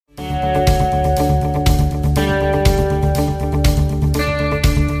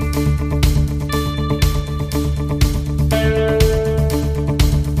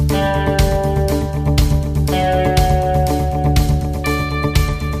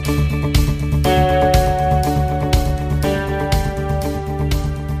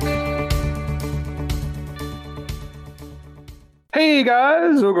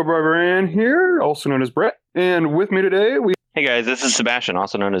guys, Zod and Brainiac here, also known as Brett, and with me today Hey guys, this is Sebastian,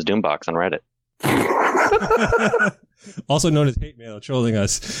 also known as Doombox on Reddit. Also known as Hate Mail, trolling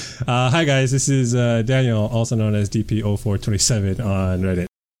us. Hi guys, this is Daniel, also known as DP0427 on Reddit.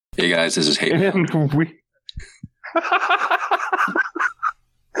 Hey guys, this is Hate Mail. and we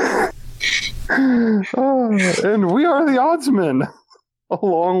and we are the Oddsmen,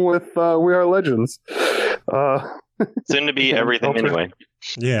 along with We Are Legends. Soon to be everything anyway.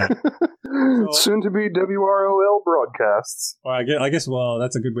 Yeah. Soon to be WROL Broadcasts. Well, I guess,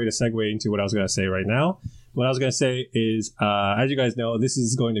 that's a good way to segue into what I was going to say right now. What I was going to say is, as you guys know, this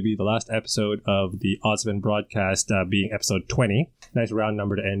is going to be the last episode of the Oddsman Broadcast, being episode 20. Nice round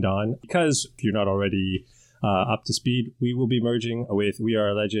number to end on. Because if you're not already up to speed, we will be merging with We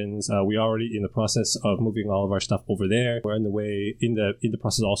Are Legends. We're already in the process of moving all of our stuff over there. We're in the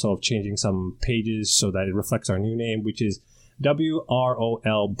process also of changing some pages so that it reflects our new name, which is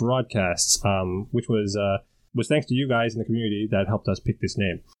WROL Broadcasts, which was thanks to you guys in the community that helped us pick this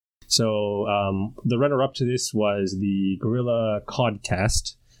name. So the runner-up to this was the Gorilla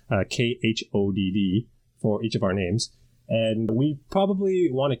Codcast, KHODD, for each of our names. And we probably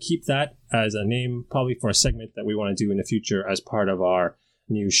want to keep that as a name, probably for a segment that we want to do in the future as part of our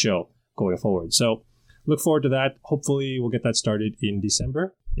new show going forward. So look forward to that. Hopefully we'll get that started in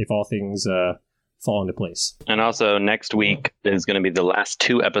December, if all things fall into place. And also next week is going to be the last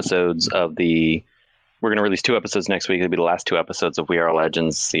two episodes of we're going to release 2 episodes next week. It'll be the last 2 episodes of We Are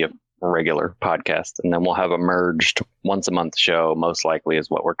Legends, the regular podcast. And then we'll have a merged once a month show, most likely is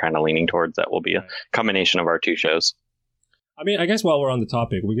what we're kind of leaning towards. That will be a combination of our 2 shows. I mean, I guess while we're on the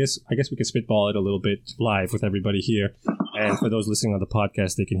topic, I guess we could spitball it a little bit live with everybody here. And for those listening on the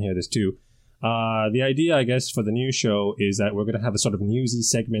podcast, they can hear this too. The idea, I guess, for the new show is that we're going to have a sort of newsy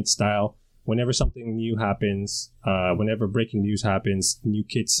segment style. Whenever something new happens, whenever breaking news happens, new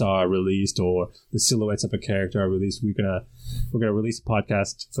kits are released or the silhouettes of a character are released, we're gonna release a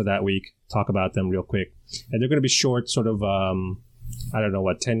podcast for that week, talk about them real quick. And they're going to be short, sort of,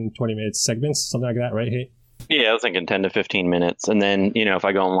 10, 20 minute segments, something like that, right, Hey? Yeah, I was thinking 10 to 15 minutes. And then, if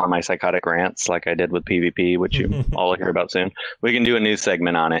I go on one of my psychotic rants like I did with PvP, which you all will hear about soon, we can do a new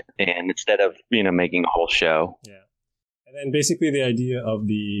segment on it. And instead of, making a whole show. Yeah. And then basically the idea of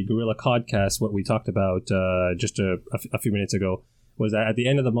the Gorilla Codcast, what we talked about just a few minutes ago, was that at the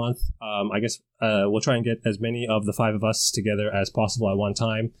end of the month, I guess we'll try and get as many of the 5 of us together as possible at one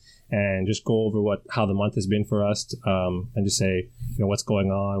time and just go over how the month has been for us and just say, what's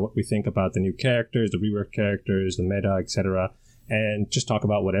going on, what we think about the new characters, the reworked characters, the meta, etc., and just talk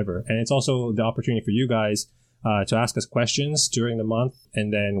about whatever. And it's also the opportunity for you guys to ask us questions during the month,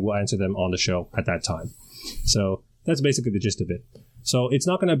 and then we'll answer them on the show at that time. So that's basically the gist of it. So it's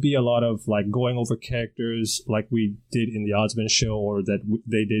not going to be a lot of going over characters like we did in the Oddsman show or that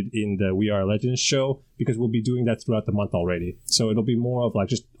they did in the We Are Legends show, because we'll be doing that throughout the month already. So it'll be more of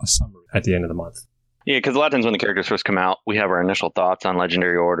just a summary at the end of the month. Yeah, because a lot of times when the characters first come out, we have our initial thoughts on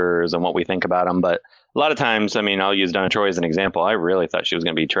legendary orders and what we think about them. But a lot of times, I'll use Donna Troy as an example. I really thought she was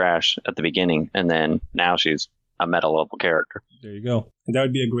going to be trash at the beginning, and then now she's a meta level character. There you go. And that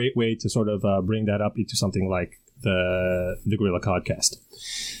would be a great way to sort of bring that up into something like the Gorilla Codcast.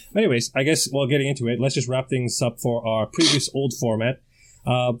 Anyways, I guess while getting into it, let's just wrap things up for our previous old format.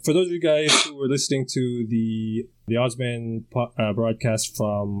 For those of you guys who were listening to the Oddsman broadcast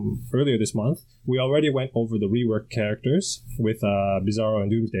from earlier this month, we already went over the reworked characters with Bizarro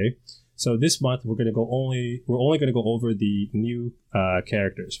and Doomsday. So this month we're only going to go over the new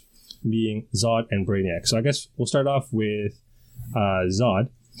characters, being Zod and Brainiac. So I guess we'll start off with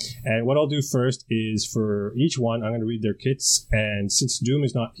Zod. And what I'll do first is for each one, I'm going to read their kits. And since Doom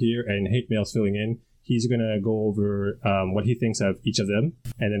is not here and Hate Mail's filling in, he's going to go over what he thinks of each of them.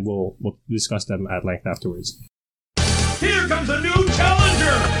 And then we'll discuss them at length afterwards. Here comes a new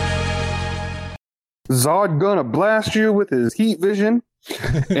challenger! Zod gonna blast you with his heat vision,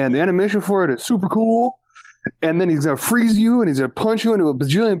 and the animation for it is super cool. And then he's gonna freeze you, and he's gonna punch you into a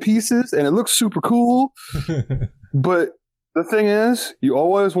bajillion pieces, and it looks super cool. But the thing is, you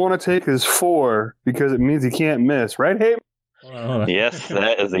always want to take his 4 because it means he can't miss, right, Hey? Hold on. Yes,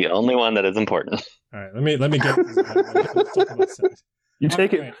 that is the only one that is important. All right, let me get this. Let's talk about sex. You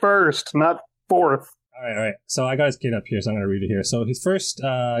take it first, not 4th. All right. So I got his kit up here, so I'm going to read it here. So his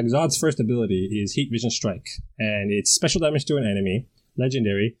Zod's first ability is Heat Vision Strike, and it's special damage to an enemy,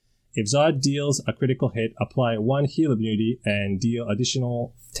 legendary. If Zod deals a critical hit, apply 1 heal immunity and deal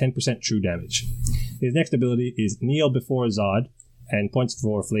additional 10% true damage. His next ability is Kneel Before Zod, and points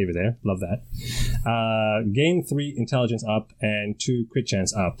for flavor there. Love that. Gain 3 intelligence up and 2 crit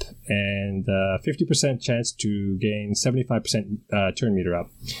chance up, and 50% chance to gain 75% turn meter up.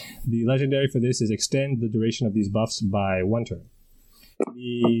 The legendary for this is extend the duration of these buffs by 1 turn.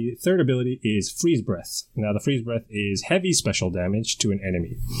 The third ability is Freeze Breath. Now, the Freeze Breath is heavy special damage to an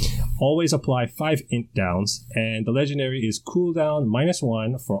enemy. Always apply 5 int downs, and the legendary is cooldown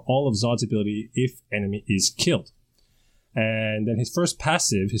 -1 for all of Zod's ability if enemy is killed. And then his first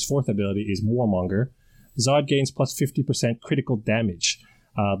passive, his fourth ability, is Warmonger. Zod gains plus 50% critical damage.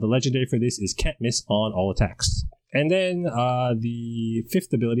 The legendary for this is Can't Miss on all attacks. And then the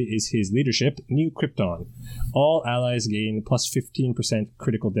fifth ability is his Leadership, New Krypton. All allies gain plus 15%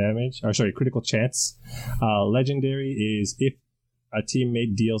 critical chance. Legendary is if a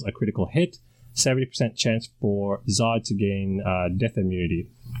teammate deals a critical hit, 70% chance for Zod to gain death immunity,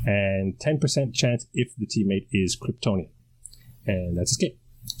 and 10% chance if the teammate is Kryptonian. And that's his game.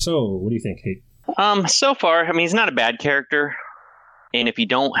 So, what do you think, Hate? So far, I mean, he's not a bad character. And if you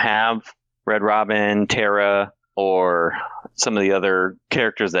don't have Red Robin, Terra, or some of the other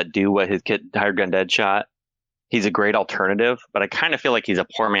characters that do what his kid Hired Gun Deadshot, he's a great alternative. But I kind of feel like he's a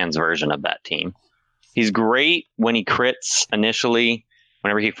poor man's version of that team. He's great when he crits initially.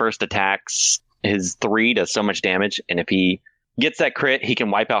 Whenever he first attacks, his 3 does so much damage. And if he gets that crit, he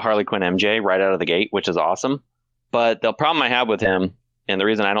can wipe out Harley Quinn MJ right out of the gate, which is awesome. But the problem I have with him, and the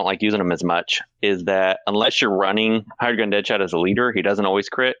reason I don't like using him as much, is that unless you're running Hired Gun Deadshot as a leader, he doesn't always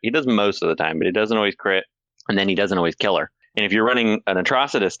crit. He does most of the time, but he doesn't always crit. And then he doesn't always kill her. And if you're running an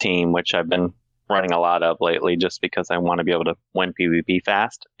Atrocitus team, which I've been running a lot of lately just because I want to be able to win PvP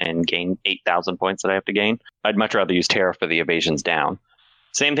fast and gain 8,000 points that I have to gain, I'd much rather use Terra for the evasions down.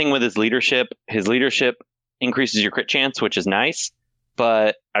 Same thing with his leadership. His leadership increases your crit chance, which is nice.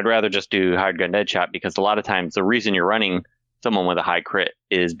 But I'd rather just do Hired Gun Deadshot because a lot of times the reason you're running someone with a high crit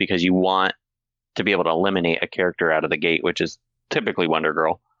is because you want to be able to eliminate a character out of the gate, which is typically Wonder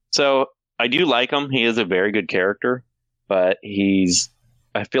Girl. So I do like him. He is a very good character, but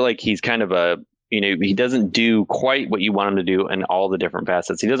I feel like he's kind of he doesn't do quite what you want him to do in all the different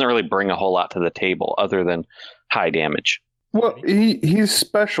facets. He doesn't really bring a whole lot to the table other than high damage. Well, he's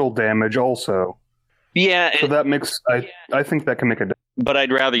special damage also. Yeah. So that makes, I think that can make a difference. But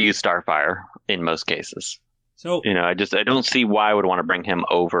I'd rather use Starfire in most cases. So, I don't see why I would want to bring him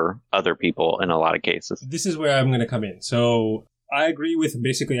over other people in a lot of cases. This is where I'm going to come in. So I agree with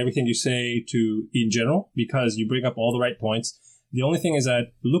basically everything you say in general, because you bring up all the right points. The only thing is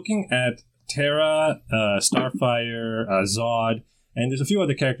that looking at Terra, Starfire, Zod, and there's a few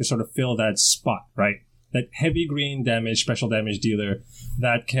other characters sort of fill that spot, right? That heavy green damage, special damage dealer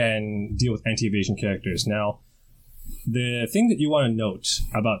that can deal with anti-evasion characters. Now, the thing that you want to note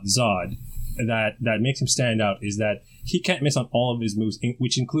about Zod that makes him stand out is that he can't miss on all of his moves,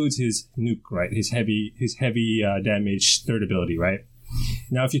 which includes his nuke, right? His heavy damage third ability, right?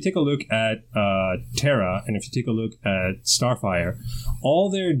 Now, if you take a look at Terra, and if you take a look at Starfire, all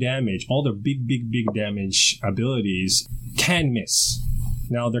their damage, all their big damage abilities can miss.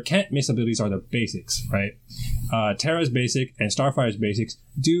 Now, their can't miss abilities are their basics, right? Terra's basic and Starfire's basics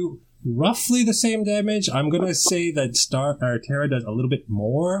do roughly the same damage. I'm going to say that Terra does a little bit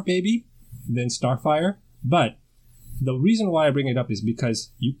more, maybe, than Starfire. But the reason why I bring it up is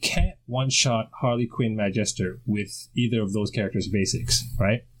because you can't one-shot Harley Quinn Magester with either of those characters' basics,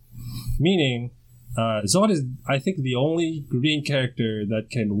 right? Meaning, Zod is, I think, the only green character that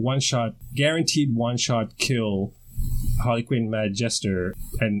can guaranteed one-shot kill Harley Quinn Magester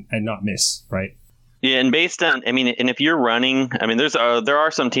and not miss, right? Yeah, and based on, and if you're running, there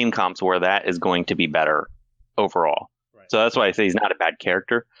are some team comps where that is going to be better overall. Right. So that's why I say he's not a bad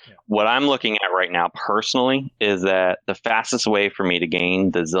character. Yeah. What I'm looking at right now personally is that the fastest way for me to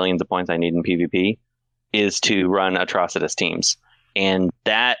gain the zillions of points I need in PvP is to run Atrocitus teams. And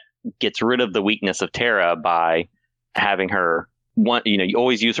that gets rid of the weakness of Terra by having her you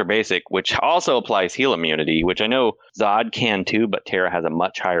always use her basic, which also applies heal immunity, which I know Zod can too, but Terra has a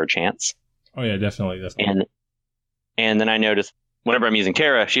much higher chance. Oh yeah, definitely. And then I noticed whenever I'm using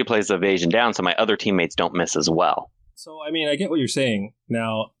Terra, she plays the evasion down, so my other teammates don't miss as well. So I get what you're saying.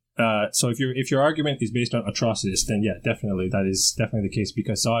 Now, so if your argument is based on Atrocitus, then yeah, definitely that is definitely the case,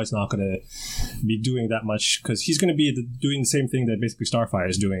 because Zod is not going to be doing that much, because he's going to be doing the same thing that basically Starfire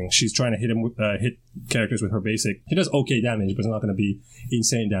is doing. She's trying to hit characters with her basic. She does okay damage, but it's not going to be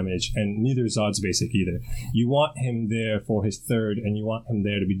insane damage, and neither is Zod's basic either. You want him there for his third, and you want him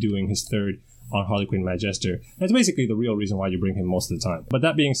there to be doing his third on Harley Quinn Magester. That's basically the real reason why you bring him most of the time. But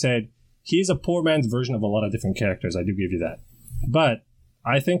that being said, he's a poor man's version of a lot of different characters. I do give you that. But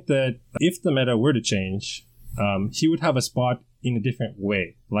I think that if the meta were to change, he would have a spot in a different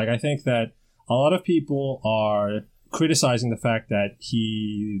way. Like, I think that a lot of people are criticizing the fact that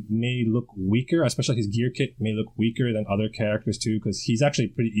he may look weaker, especially his gear kit may look weaker than other characters too, because he's actually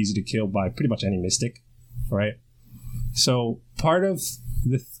pretty easy to kill by pretty much any mystic, right? So a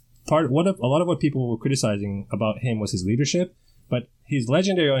lot of what people were criticizing about him was his leadership, but his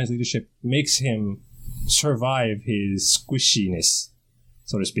legendary on his leadership makes him survive his squishiness,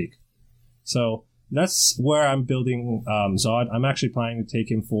 so to speak. So that's where I'm building Zod. I'm actually planning to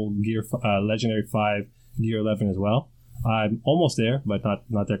take him full gear, legendary 5, gear 11 as well. I'm almost there, but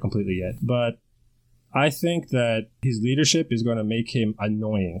not there completely yet. But I think that his leadership is going to make him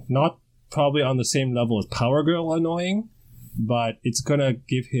annoying. Not probably on the same level as Power Girl annoying, but it's going to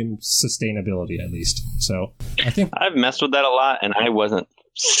give him sustainability at least. So I think I've messed with that a lot, and I wasn't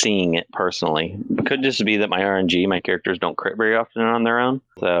seeing it personally. It could just be that my RNG, my characters don't crit very often on their own,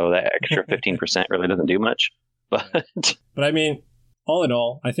 so that extra 15% really doesn't do much. But I mean, all in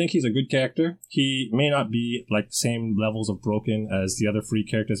all, I think he's a good character. He may not be like the same levels of broken as the other free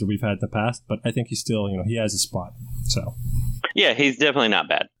characters that we've had in the past, but I think he's still, he has a spot. So yeah, he's definitely not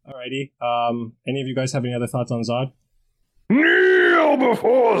bad. Alrighty. Any of you guys have any other thoughts on Zod? Kneel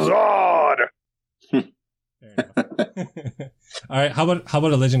before Zod! All right, how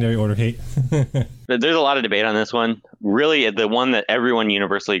about a legendary order, Hate? There's a lot of debate on this one. Really, the one that everyone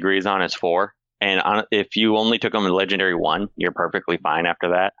universally agrees on is 4. And if you only took him in legendary 1, you're perfectly fine after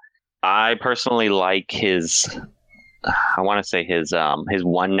that. I personally like his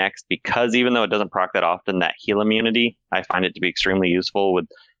 1 next, because even though it doesn't proc that often, that heal immunity, I find it to be extremely useful with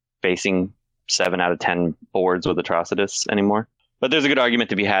facing 7 out of 10 boards with Atrocitus anymore. But there's a good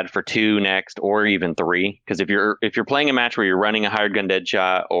argument to be had for 2 next, or even 3, because if you're playing a match where you're running a hired gun dead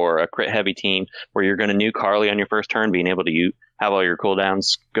shot or a crit heavy team where you're going to nuke Carly on your first turn, being able to have all your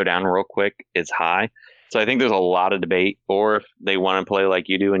cooldowns go down real quick is high. So I think there's a lot of debate, or if they want to play like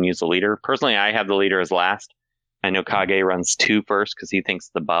you do and use the leader. Personally, I have the leader as last. I know Kage runs 2 first because he thinks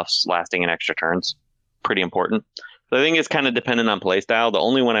the buffs lasting an extra turns pretty important. So I think it's kind of dependent on playstyle. The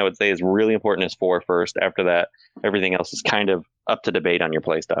only one I would say is really important is 4 first. After that, everything else is kind of up to debate on your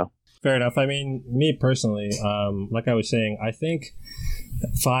playstyle. Fair enough. I mean, me personally, like I was saying, I think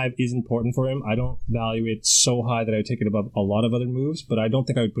 5 is important for him. I don't value it so high that I would take it above a lot of other moves, but I don't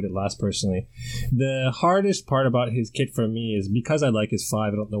think I would put it last personally. The hardest part about his kit for me is because I like his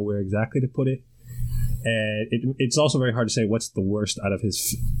 5, I don't know where exactly to put it. And it's also very hard to say what's the worst out of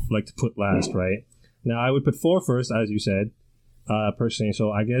his, to put last, right? Now, I would put 4 first, as you said, personally.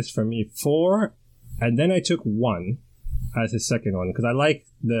 So I guess for me, 4, and then I took 1 as his second one, because I like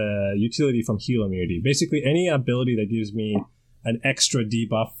the utility from heal immunity. Basically, any ability that gives me an extra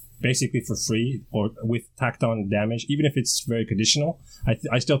debuff, basically for free, or with tacked on damage, even if it's very conditional,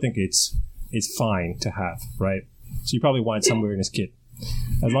 I still think it's fine to have, right? So you probably want it somewhere in his kit,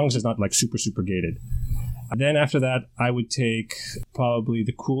 as long as it's not super, super gated. And then after that, I would take probably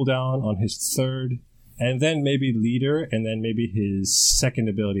the cooldown on his 3rd, and then maybe leader, and then maybe his second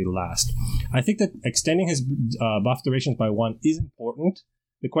ability last. I think that extending his buff durations by 1 is important.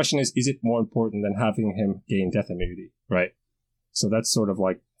 The question is it more important than having him gain death immunity, right? So that's sort of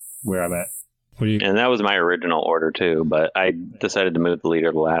where I'm at. And that was my original order too, but I decided to move the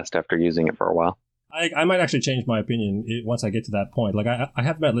leader to last after using it for a while. I might actually change my opinion once I get to that point. I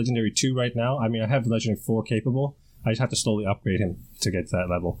have him at legendary 2 right now. I mean, I have legendary 4 capable. I just have to slowly upgrade him to get to that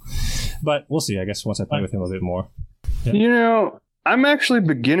level. But we'll see, I guess, once I play with him a bit more. Yeah. I'm actually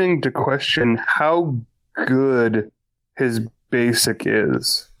beginning to question how good his basic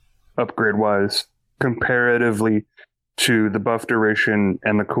is, upgrade-wise, comparatively to the buff duration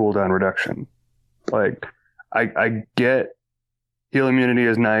and the cooldown reduction. I get heal immunity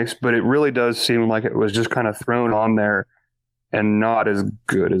is nice, but it really does seem like it was just kind of thrown on there and not as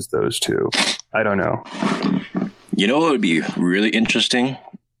good as those 2. I don't know. You know what would be really interesting?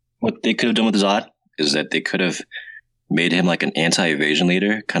 What they could have done with Zod is that they could have made him like an anti-evasion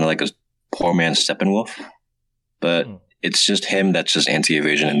leader, kind of like a poor man's Steppenwolf. But it's just him that's just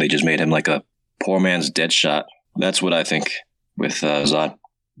anti-evasion, and they just made him like a poor man's Deadshot. That's what I think with Zod.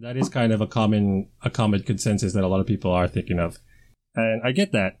 That is kind of a common consensus that a lot of people are thinking of. And I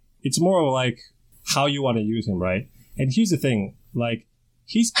get that. It's more of how you want to use him, right? And here's the thing,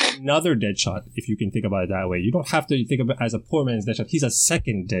 he's another Deadshot, if you can think about it that way. You don't have to think of it as a poor man's Deadshot. He's a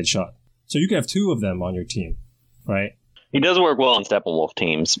second Deadshot. So you can have 2 of them on your team, right? He does work well on Steppenwolf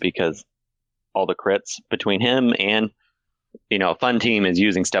teams because all the crits between him and, a fun team is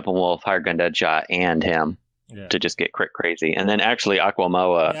using Steppenwolf, Hired Gun Deadshot, and him to just get crit crazy. And then actually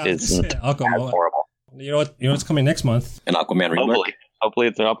Aquamoa is horrible. You know what's coming next month? An Aquaman rework. Hopefully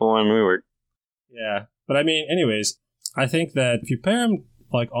it's an Aquaman rework. Yeah. But I mean, anyways, I think that if you pair him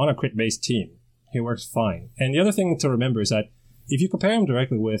on a crit-based team, He works fine. And the other thing to remember is that if you compare him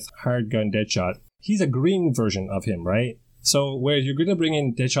directly with Hired Gun Deadshot, he's a green version of him, right? So whereas you're going to bring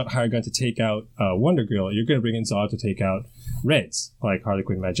in Deadshot Hired Gun to take out Wonder Girl, you're going to bring in Zod to take out Reds, like Harley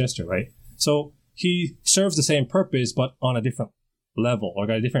Quinn Mad Jester, right? So he serves the same purpose, but on a different level, or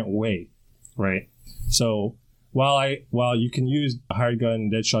a different way, right? So while you can use Hired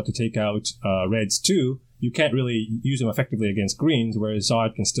Gun Deadshot to take out Reds too, you can't really use him effectively against greens, whereas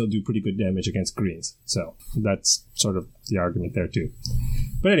Zod can still do pretty good damage against greens. So that's sort of the argument there too.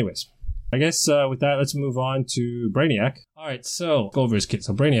 But anyways, I guess with that, let's move on to Brainiac. All right, so go over his kit.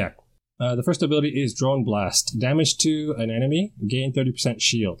 So Brainiac. The first ability is Drone Blast. Damage to an enemy, gain 30%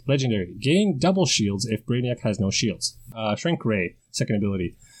 shield. Legendary. Gain double shields if Brainiac has no shields. Shrink Ray. Second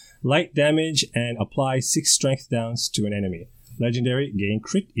ability. Light damage and apply 6 strength downs to an enemy. Legendary. Gain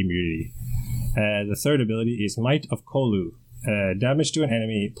crit immunity. The third ability is Might of Kolu. Damage to an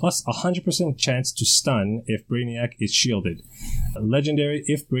enemy plus 100% chance to stun if Brainiac is shielded. Legendary,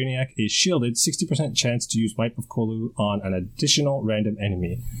 if Brainiac is shielded, 60% chance to use Might of Kolu on an additional random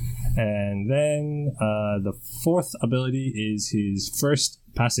enemy. And then the fourth ability is his first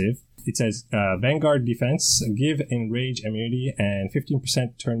passive. It says Vanguard Defense, give Enrage immunity and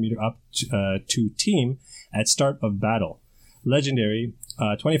 15% turn meter up to team at start of battle. Legendary,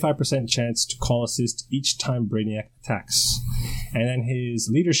 25% chance to call assist each time Brainiac attacks. And then his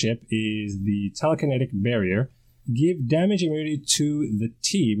leadership is the Telekinetic Barrier. Give damage immunity to the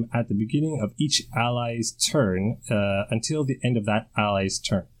team at the beginning of each ally's turn until the end of that ally's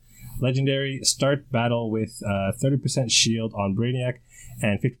turn. Legendary, start battle with 30% shield on Brainiac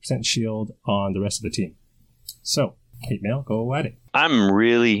and 50% shield on the rest of the team. So, Hate Mail, go at it. I'm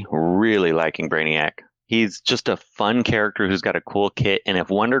really, really liking Brainiac. He's just a fun character who's got a cool kit, and if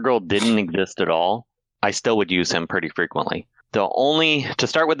Wonder Girl didn't exist at all, I still would use him pretty frequently. To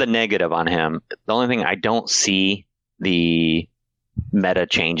start with the negative on him, the only thing I don't see the meta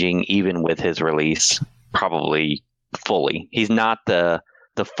changing, even with his release, probably fully. He's not the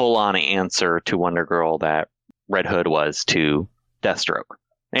full-on answer to Wonder Girl that Red Hood was to Deathstroke.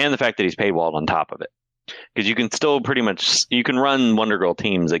 And the fact that he's paywalled on top of it. Because you can still you can run Wonder Girl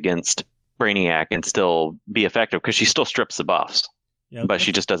teams against Brainiac and still be effective because she still strips the buffs. Yep. But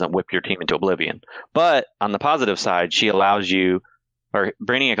she just doesn't whip your team into oblivion. But on the positive side,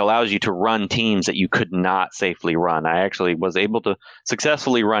 Brainiac allows you to run teams that you could not safely run. I actually was able to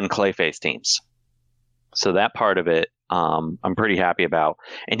successfully run Clayface teams. So that part of it, I'm pretty happy about.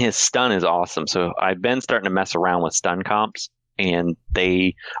 And his stun is awesome. So I've been starting to mess around with stun comps, and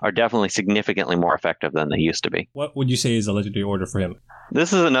they are definitely significantly more effective than they used to be. What would you say is a legendary order for him?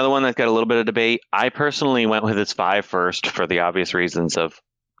 This is another one that's got a little bit of debate. I personally went with his 5 first for the obvious reasons of,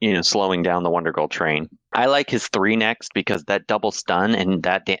 slowing down the Wonder Girl train. I like his 3 next because that double stun and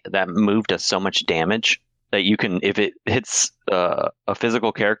that move does so much damage that you can, if it hits a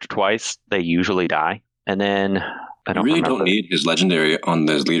physical character twice, they usually die. And then you really don't need his legendary on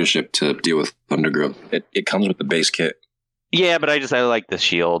his leadership to deal with Wonder Girl. It comes with the base kit. Yeah, but I like the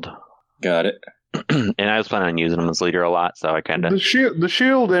shield. Got it. And I was planning on using him as leader a lot, so I kind of... The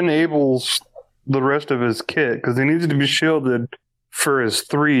shield enables the rest of his kit, because he needs to be shielded for his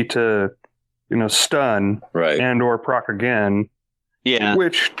 3 to, stun and or proc again. Yeah.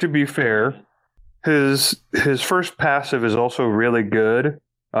 Which, to be fair, his first passive is also really good.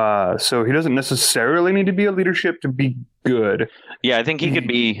 So he doesn't necessarily need to be a leadership to be good. Yeah, I think he could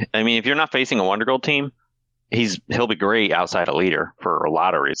be... if you're not facing a Wonder Girl team, he'll be great outside a leader for a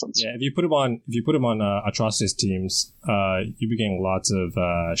lot of reasons. Yeah, if you put him on Atrocitus teams, you be getting lots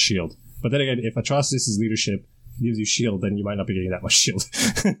of shield. But then again, if Atrocitus' leadership gives you shield, then you might not be getting that much shield.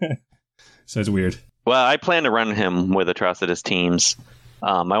 So it's weird. Well, I plan to run him with Atrocitus teams.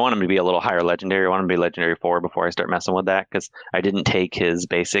 I want him to be a little higher legendary. I want him to be legendary 4 before I start messing with that, because I didn't take his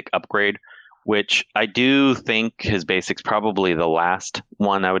basic upgrade, which I do think his basic's probably the last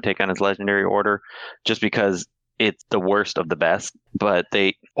one I would take on his legendary order, just because it's the worst of the best. But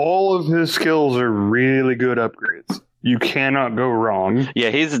all of his skills are really good upgrades. You cannot go wrong. Yeah,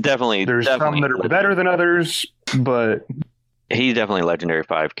 he's definitely... There's some that are better than others, but... He's definitely a legendary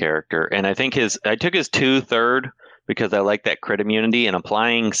 5 character. And I think I took his 2 third because I like that crit immunity, and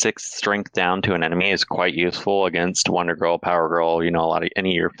applying 6 strength down to an enemy is quite useful against Wonder Girl, Power Girl, a lot of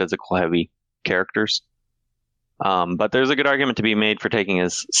any of your physical heavy characters. But there's a good argument to be made for taking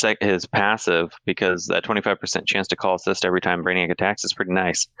his passive, because that 25% chance to call assist every time Brainiac attacks is pretty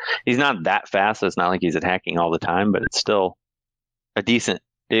nice. He's not that fast, so it's not like he's attacking all the time, but it's still a decent...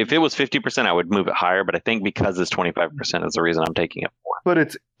 If it was 50%, I would move it higher, but I think because it's 25% is the reason I'm taking it more. But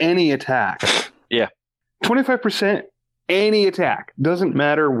it's any attack. Yeah. 25%, any attack. Doesn't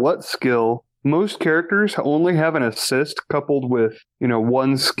matter what skill most characters only have an assist coupled with,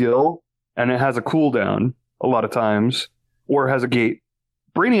 one skill, and it has a cooldown a lot of times, or has a gate.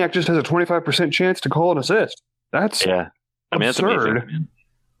 Brainiac just has a 25% chance to call an assist. That's absurd. That's amazing.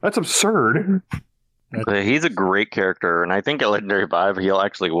 That's absurd. He's a great character, and I think at Legendary 5,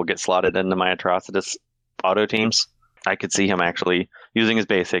 will get slotted into my Atrocitus auto teams. I could see him actually using his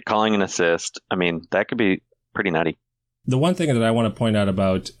basic, calling an assist. I mean, that could be pretty nutty. The one thing that I want to point out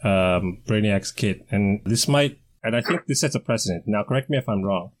about Brainiac's kit, and I think this sets a precedent. Now, correct me if I'm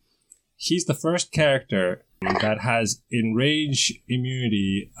wrong. He's the first character that has enrage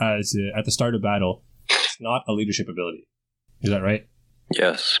immunity at the start of battle. It's not a leadership ability. Is that right?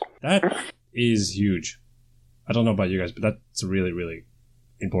 Yes. That is huge. I don't know about you guys, but that's really, really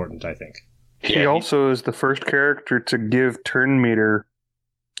important, I think. He also is the first character to give turn meter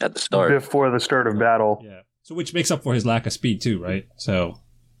at the start before the start of battle. Yeah. So which makes up for his lack of speed too, right? So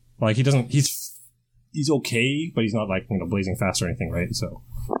like he's okay, but he's not like, blazing fast or anything, right? So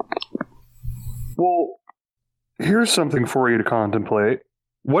well, here's something for you to contemplate.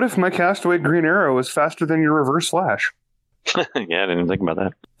 What if my Castaway Green Arrow is faster than your Reverse Slash? Yeah, I didn't even think about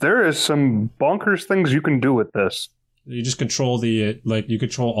that. There is some bonkers things you can do with this. You just control you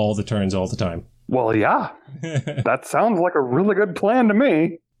control all the turns all the time. Well, yeah. That sounds like a really good plan to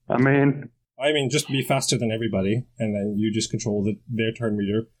me. I mean, just be faster than everybody, and then you just control their turn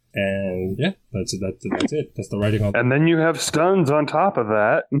meter, and yeah, that's it. That's the writing on. And then you have stuns on top of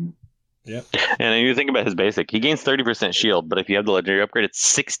that. Yeah. And you think about his basic, he gains 30% shield, but if you have the legendary upgrade, it's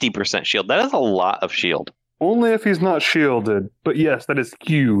 60% shield. That is a lot of shield. Only if he's not shielded. But yes, that is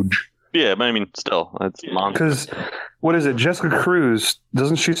huge. Yeah, but still, that's monstrous. Because, what is it, Jessica Cruz,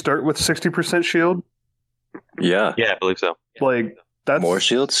 doesn't she start with 60% shield? Yeah. Yeah, I believe so. Like, that's... More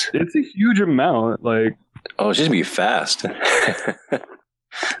shields? It's a huge amount, like... Oh, she's gonna be fast.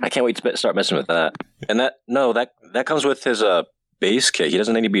 I can't wait to start messing with that. And that comes with his base kit. He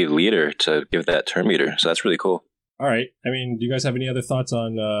doesn't need to be a leader to give that turn meter, so that's really cool. All right. Do you guys have any other thoughts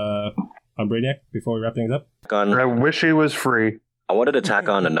on Brainiac before we wrap things up? I wish he was free. I wanted to tack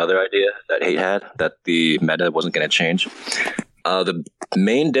on another idea that Hate had, that the meta wasn't going to change. The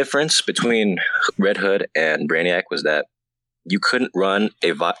main difference between Red Hood and Brainiac was that you couldn't run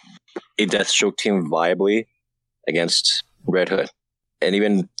a Deathstroke team viably against Red Hood. And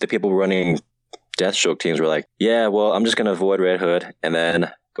even the people running Deathstroke teams were like, yeah, well, I'm just going to avoid Red Hood and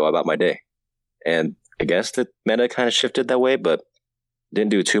then go about my day. And I guess the meta kind of shifted that way, but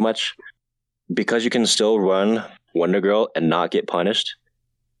didn't do too because you can still run Wonder Girl and not get punished.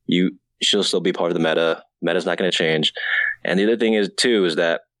 She'll still be part of the meta. Meta's not going to change. And the other thing is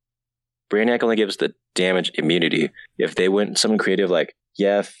that Brainiac only gives the damage immunity. If they went something creative like,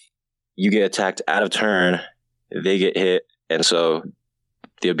 yeah, if you get attacked out of turn, they get hit, and so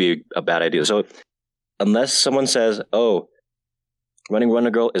it would be a bad idea. So unless someone says, oh, running Wonder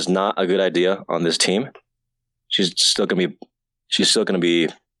Girl is not a good idea on this team, she's still gonna be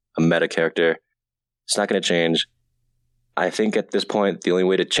a meta character. It's not gonna change. I think at this point the only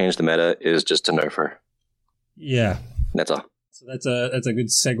way to change the meta is just to nerf her. Yeah. That's all. So that's a good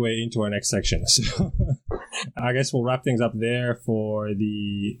segue into our next section. So I guess we'll wrap things up there for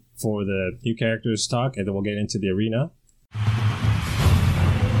the new characters talk, and then we'll get into the arena.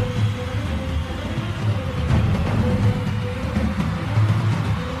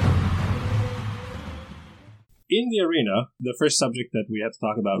 In the arena, the first subject that we have to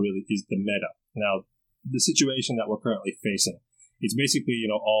talk about really is the meta. Now, the situation that we're currently facing. It's basically,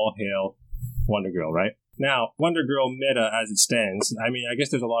 all hail Wonder Girl, right? Now, Wonder Girl meta as it stands, I guess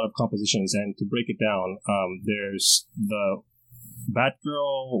there's a lot of compositions, and to break it down, there's the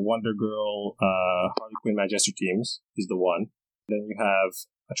Batgirl, Wonder Girl, Harley Quinn, Manchester teams is the one. Then you have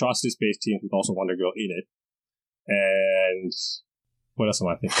Atrocitus-based teams with also Wonder Girl in it. And what else am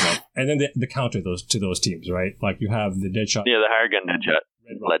I thinking of? And then the counter to those teams, right? Like you have the Deadshot. Yeah, the higher gun Deadshot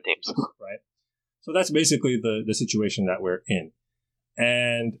led teams. Right. So that's basically the situation that we're in.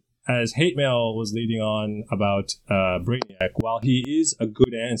 And as Hate Mail was leading on about Brainiac, while he is a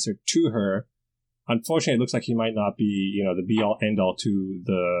good answer to her, unfortunately it looks like he might not be, the be-all, end-all to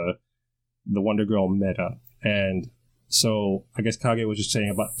the Wonder Girl meta. And so I guess Kage was just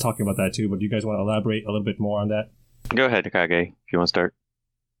talking about that too, but do you guys want to elaborate a little bit more on that? Go ahead, Kage, if you want to start.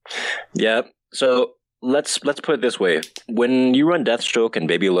 Yeah, so let's put it this way. When you run Deathstroke and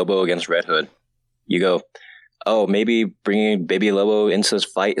Baby Lobo against Red Hood, you go, oh, maybe bringing Baby Lobo into this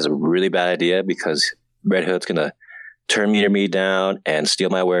fight is a really bad idea because Red Hood's going to turn meter me down and steal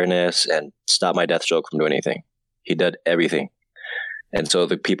my awareness and stop my Deathstroke from doing anything. He did everything. And so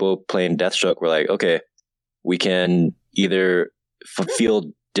the people playing Deathstroke were like, okay, we can either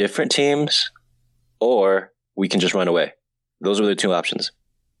field different teams, or we can just run away. Those are the two options.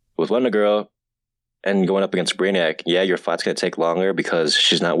 With Wonder Girl and going up against Brainiac, yeah, your fight's going to take longer because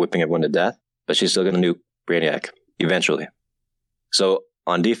she's not whipping everyone to death, but she's still going to nuke Brainiac eventually. So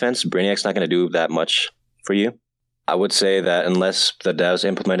on defense, Brainiac's not going to do that much for you. I would say that unless the devs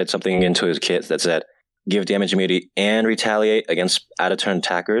implemented something into his kit that said, give damage immunity and retaliate against out-of-turn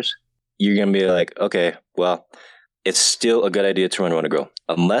attackers, you're going to be like, okay, well, it's still a good idea to run Wonder Girl.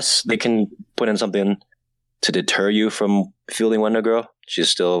 Unless they can put in something to deter you from fielding Wonder Girl, she's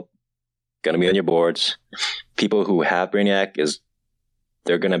still going to be on your boards. People who have Brainiac,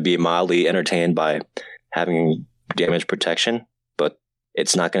 they're going to be mildly entertained by having damage protection, but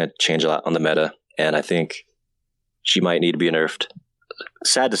it's not going to change a lot on the meta, and I think she might need to be nerfed.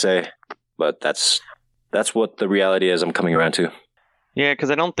 Sad to say, but that's what the reality is I'm coming around to. Yeah, because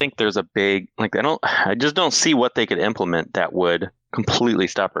I don't think there's a big, I just don't see what they could implement that would completely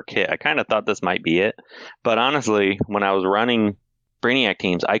stop her kit. I kind of thought this might be it. But honestly, when I was running Brainiac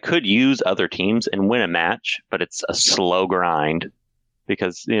teams, I could use other teams and win a match, but it's a slow grind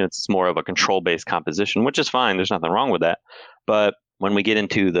because, it's more of a control-based composition, which is fine. There's nothing wrong with that. But when we get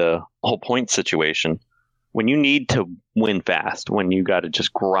into the whole point situation, when you need to win fast, when you got to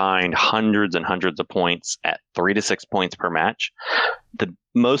just grind hundreds and hundreds of points at 3 to 6 points per match, the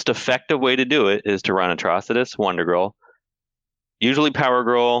most effective way to do it is to run Atrocitus, Wonder Girl, usually Power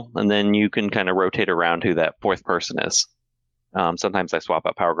Girl, and then you can kind of rotate around who that fourth person is. Sometimes I swap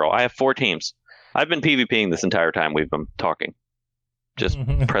out Power Girl. I have 4 teams. I've been PvPing this entire time we've been talking, just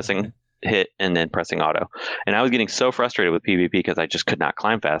pressing hit and then pressing auto. And I was getting so frustrated with PvP because I just could not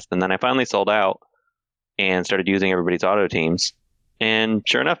climb fast. And then I finally sold out and started using everybody's auto teams. And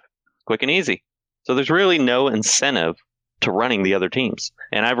sure enough, quick and easy. So there's really no incentive to running the other teams.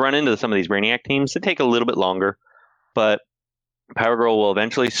 And I've run into some of these Brainiac teams that take a little bit longer, but Power Girl will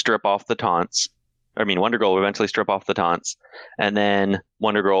eventually strip off the taunts. Wonder Girl will eventually strip off the taunts, and then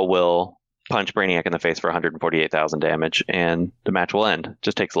Wonder Girl will punch Brainiac in the face for 148,000 damage, and the match will end.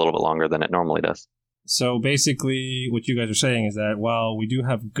 Just takes a little bit longer than it normally does. So basically, what you guys are saying is that while we do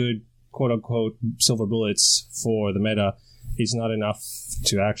have good quote-unquote silver bullets for the meta, it's not enough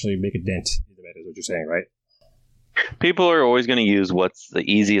to actually make a dent in the meta, is what you're saying, right? People are always going to use what's the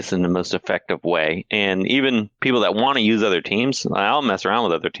easiest and the most effective way. And even people that want to use other teams, I'll mess around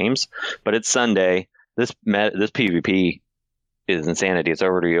with other teams, but it's Sunday. This PvP is insanity. It's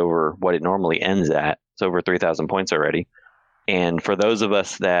already over what it normally ends at. It's over 3,000 points already. And for those of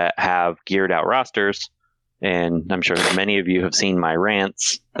us that have geared out rosters, and I'm sure many of you have seen my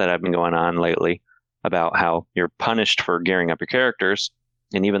rants that I've been going on lately about how you're punished for gearing up your characters.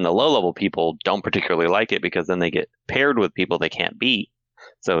 And even the low-level people don't particularly like it because then they get paired with people they can't beat.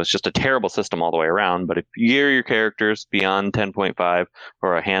 So it's just a terrible system all the way around. But if you gear your characters beyond 10.5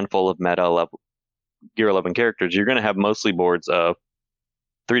 or a handful of meta level gear 11 characters, you're going to have mostly boards of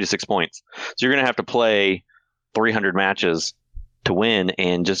 3 to 6 points. So you're going to have to play 300 matches to win,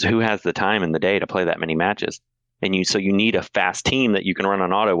 and just who has the time in the day to play that many matches? So you need a fast team that you can run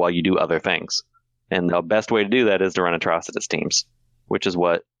on auto while you do other things. And the best way to do that is to run Atrocitus teams, which is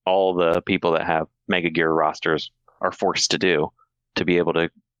what all the people that have Mega Gear rosters are forced to do to be able to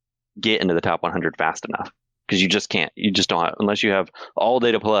get into the top 100 fast enough. Because you just can't. You just don't have, unless you have all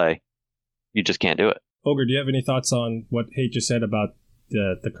day to play, you just can't do it. Ogre, do you have any thoughts on what Hate just said about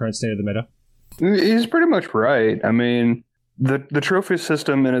the current state of the meta? He's pretty much right. The trophy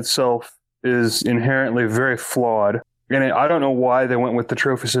system in itself is inherently very flawed. And I don't know why they went with the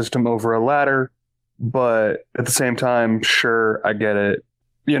trophy system over a ladder, but at the same time, sure, I get it.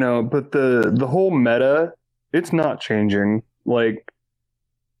 But the whole meta, it's not changing.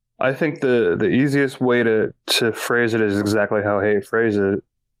 I think the easiest way to phrase it is exactly how Hay phrased it.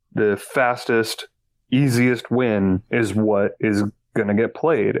 The fastest, easiest win is what is going to get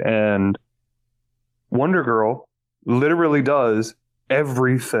played. And Wonder Girl literally does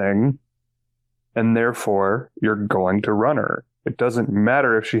everything, and therefore you're going to run her. It doesn't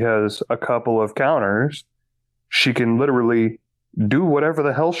matter if she has a couple of counters. She can literally do whatever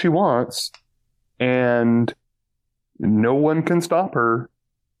the hell she wants, and no one can stop her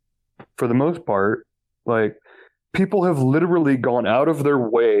for the most part. People have literally gone out of their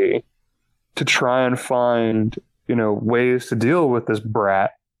way to try and find, ways to deal with this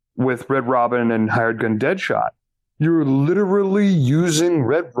brat with Red Robin and Hired Gun Deadshot. You're literally using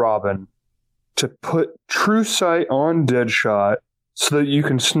Red Robin to put True Sight on Deadshot so that you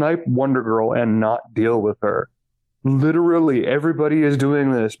can snipe Wonder Girl and not deal with her. Literally, everybody is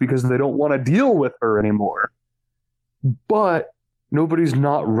doing this because they don't want to deal with her anymore. But nobody's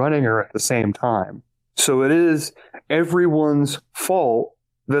not running her at the same time. So it is everyone's fault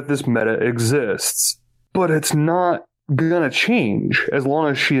that this meta exists, but it's not going to change as long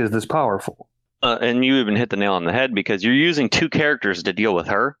as she is this powerful. And you even hit the nail on the head because you're using 2 characters to deal with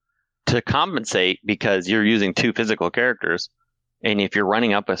her to compensate because you're using 2 physical characters. And if you're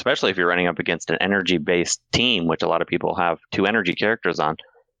running up, especially if you're running up against an energy-based team, which a lot of people have 2 energy characters on,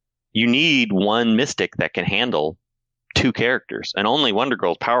 you need 1 Mystic that can handle 2 characters. And only Wonder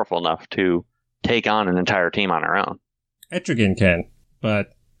Girl's powerful enough to take on an entire team on her own. Etrigan can,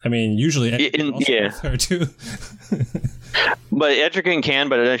 but I mean, usually Etrigan also yeah. with her too. But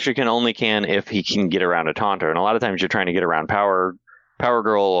Etrigan only can if he can get around a taunter. And a lot of times you're trying to get around Power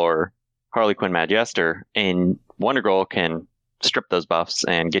Girl or Harley Quinn Mad Jester, and Wonder Girl can strip those buffs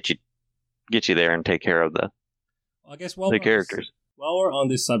and get you there and take care of the characters. While we're on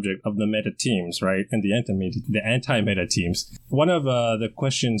this subject of the meta teams, right, and the anti-meta teams, one of the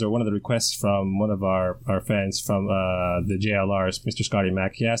questions or one of the requests from one of our fans from the JLRs, Mr. Scotty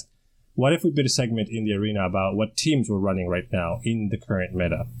Mack, he asked, what if we did a segment in the arena about what teams we're running right now in the current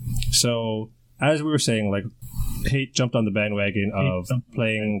meta? So, as we were saying, like, Hate jumped on the bandwagon of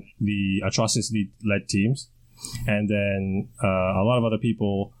playing the Atrocity-led teams, and then a lot of other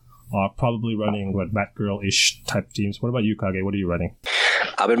people are probably running Batgirl-ish type teams. What about you, Kage? What are you running?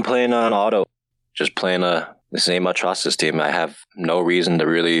 I've been playing on auto, just playing the same Atrocitus team. I have no reason to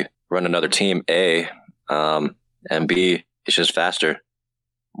really run another team, A, and B, it's just faster.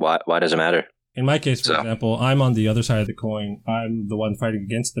 Why does it matter? In my case, for example, I'm on the other side of the coin. I'm the one fighting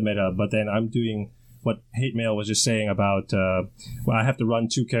against the meta, but then I'm doing what Hate Mail was just saying about, I have to run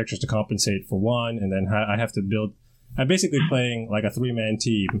 2 characters to compensate for 1, and then I have to build... I'm basically playing like a 3-man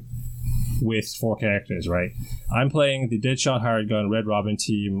team with 4 characters, right? I'm playing the Deadshot Hired Gun Red Robin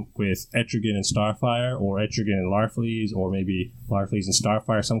team with Etrigan and Starfire, or Etrigan and Larfleeze, or maybe Larfleeze and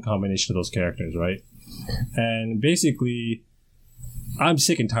Starfire, some combination of those characters, right? And basically, I'm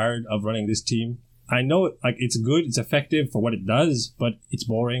sick and tired of running this team. I know it's good, it's effective for what it does, but it's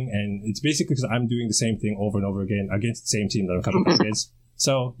boring, and it's basically because I'm doing the same thing over and over again against the same team that I'm coming up against.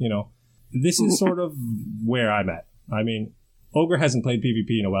 So, this is sort of where I'm at. I mean, Ogre hasn't played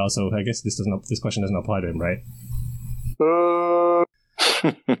PvP in a while, so I guess this question doesn't apply to him, right? So,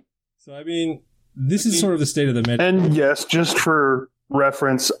 I mean, this is sort of the state of the meta. And yes, just for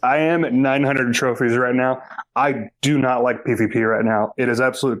reference, I am at 900 trophies right now. I do not like PvP right now. It is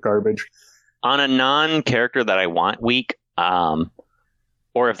absolute garbage. On a non-character that I want week,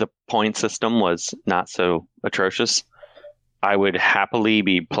 or if the point system was not so atrocious, I would happily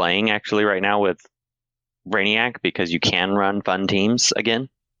be playing actually right now with Brainiac, because you can run fun teams again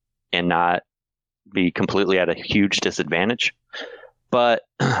and not be completely at a huge disadvantage. But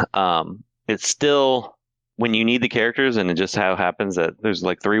it's still, when you need the characters, and it just how happens that there's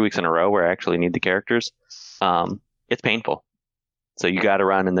like 3 weeks in a row where I actually need the characters, it's painful. So you got to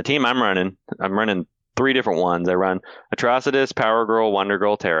run. In the team I'm running 3 different ones. I run Atrocitus, Power Girl, Wonder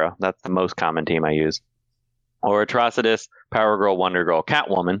Girl, Terra. That's the most common team I use. Or Atrocitus, Power Girl, Wonder Girl,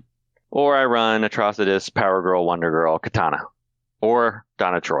 Catwoman. Or I run Atrocitus, Power Girl, Wonder Girl, Katana. Or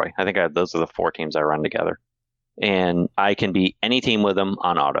Donna Troy. I think those are the 4 teams I run together. And I can beat any team with them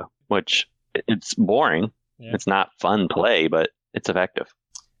on auto, which it's boring. Yeah. It's not fun play, but it's effective.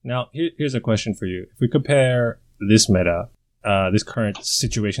 Now, here's a question for you. If we compare this meta, this current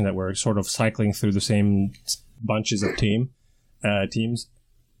situation that we're sort of cycling through the same bunches of teams,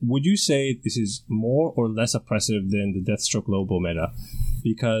 would you say this is more or less oppressive than the Deathstroke Lobo meta?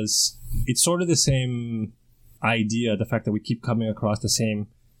 Because it's sort of the same idea, the fact that we keep coming across the same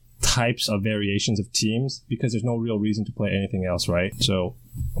types of variations of teams, because there's no real reason to play anything else, right? So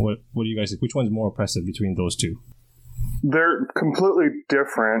what do you guys think? Which one's more oppressive between those two? They're completely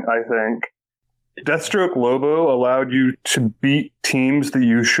different, I think. Deathstroke Lobo allowed you to beat teams that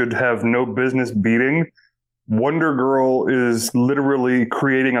you should have no business beating. Wonder Girl is literally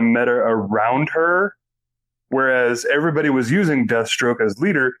creating a meta around her, whereas everybody was using Deathstroke as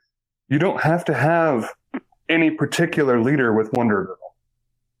leader. You don't have to have any particular leader with Wonder Girl.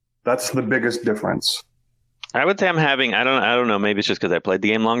 That's the biggest difference. I would say I'm having, I don't know, maybe it's just because I played the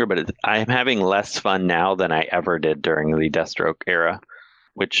game longer, but I'm having less fun now than I ever did during the Deathstroke era,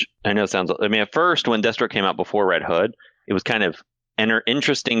 which I know sounds, I mean, at first when Deathstroke came out before Red Hood, it was kind of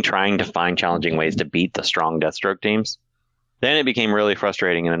interesting trying to find challenging ways to beat the strong Deathstroke teams. Then it became really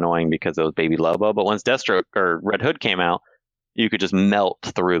frustrating and annoying because it was Baby Lobo, but once Deathstroke or Red Hood came out, you could just melt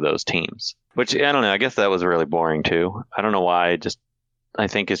through those teams, which I don't know, I guess that was really boring too. I don't know why, I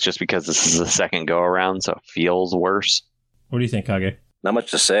think it's just because this is the second go around, so it feels worse. What do you think, Kage? Not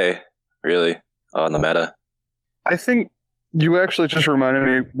much to say, really, on the meta. I think you actually just reminded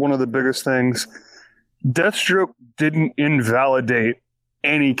me one of the biggest things. Deathstroke didn't invalidate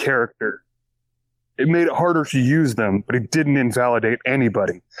any character. It made it harder to use them, but it didn't invalidate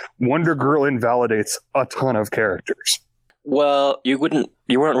anybody. Wonder Girl invalidates a ton of characters. Well, you weren't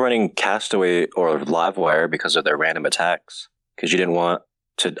running Castaway or Livewire because of their random attacks, because you didn't want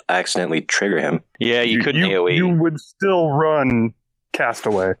to accidentally trigger him. Yeah, you couldn't AoE. You would still run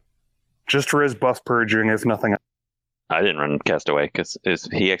Castaway, just for his buff purging, if nothing else. I didn't run Castaway because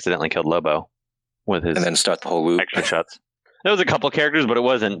he accidentally killed Lobo with his and then start the whole loop. extra shots. There was a couple characters, but it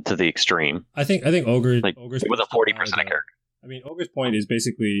wasn't to the extreme. I think Ogre's it was a 40% character. I mean, Ogre's point is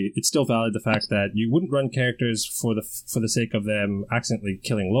basically it's still valid, the fact that you wouldn't run characters for the sake of them accidentally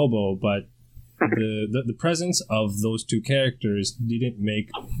killing Lobo, but the presence of those two characters didn't make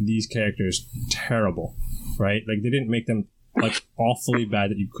these characters terrible, right? Like, they didn't make them like awfully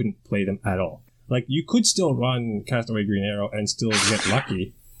bad that you couldn't play them at all. Like, you could still run Castaway Green Arrow and still get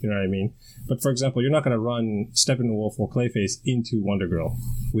lucky, you know what I mean? But for example, you're not going to run Steppenwolf or Clayface into Wonder Girl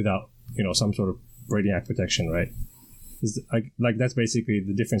without, some sort of Brainiac protection, right? Like that's basically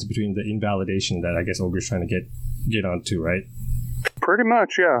the difference between the invalidation that I guess Ogre's trying to get onto, right? Pretty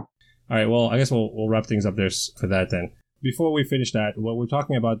much, yeah. All right, well, I guess we'll wrap things up there for that then. Before we finish that, well, we're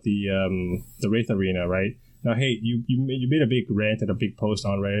talking about the Wraith Arena, right? Now, hey, you made a big rant and a big post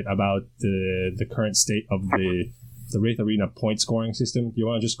on Reddit about the current state of the Wraith Arena point scoring system. Do you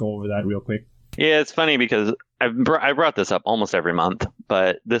want to just go over that real quick? Yeah, it's funny because I brought this up almost every month,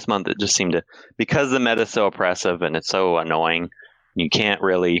 but this month it just seemed to, because the meta is so oppressive and it's so annoying, you can't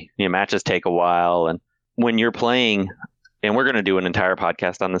really, matches take a while. And when you're playing, and we're going to do an entire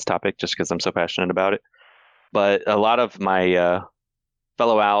podcast on this topic just because I'm so passionate about it, but a lot of my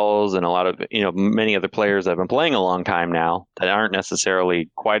fellow owls and a lot of, many other players that have been playing a long time now that aren't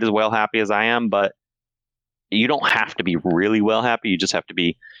necessarily quite as well happy as I am, but you don't have to be really well happy. You just have to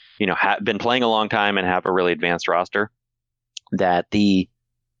be, been playing a long time and have a really advanced roster. That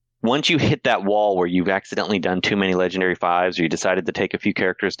once you hit that wall where you've accidentally done too many legendary 5s, or you decided to take a few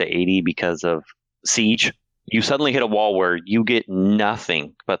characters to 80 because of Siege, you suddenly hit a wall where you get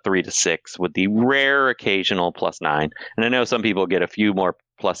nothing but 3 to 6 with the rare occasional +9. And I know some people get a few more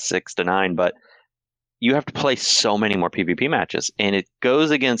 +6 to 9, but you have to play so many more PvP matches, and it goes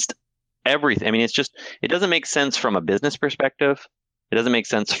against everything. I mean, it doesn't make sense from a business perspective. It doesn't make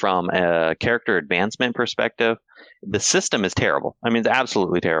sense from a character advancement perspective. The system is terrible. I mean, it's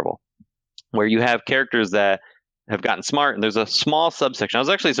absolutely terrible. Where you have characters that have gotten smart, and there's a small subsection. I was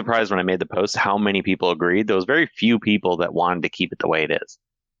actually surprised when I made the post how many people agreed. There was very few people that wanted to keep it the way it is.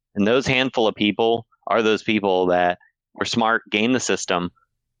 And those handful of people are those people that were smart, game the system,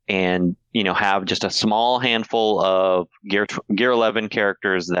 and have just a small handful of Gear 11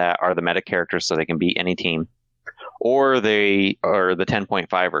 characters that are the meta characters so they can beat any team. Or they are the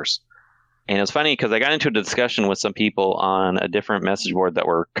 10.5ers. And it was funny because I got into a discussion with some people on a different message board that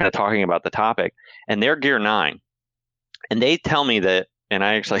were kind of talking about the topic, and they're Gear 9. And they tell me that, and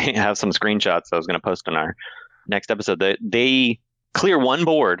I actually have some screenshots I was going to post on our next episode, that they clear one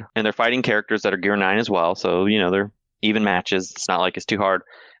board and they're fighting characters that are Gear 9 as well. So, they're even matches. It's not like it's too hard.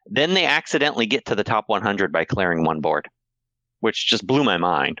 Then they accidentally get to the top 100 by clearing one board, which just blew my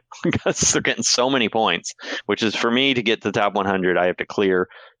mind because they're getting so many points, which is for me to get to the top 100, I have to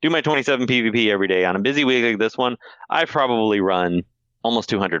do my 27 PvP every day. On a busy week like this one, I probably run almost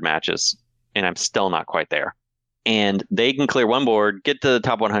 200 matches, and I'm still not quite there. And they can clear one board, get to the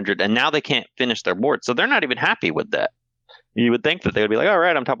top 100, and now they can't finish their board. So they're not even happy with that. You would think that they would be like, all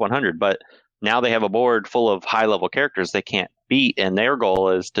right, I'm top 100, but now they have a board full of high-level characters they can't beat, and their goal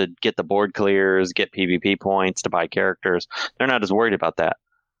is to get the board clears, get PvP points to buy characters. They're not as worried about that.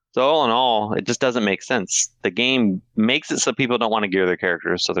 So all in all, it just doesn't make sense. The game makes it so people don't want to gear their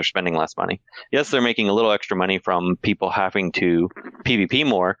characters, so they're spending less money. Yes, they're making a little extra money from people having to PvP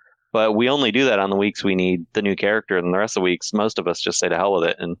more, but we only do that on the weeks we need the new character, and the rest of the weeks, most of us just say to hell with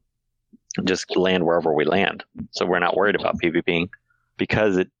it and just land wherever we land. So we're not worried about PvPing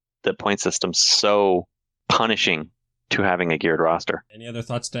because the point system's so punishing to having a geared roster. Any other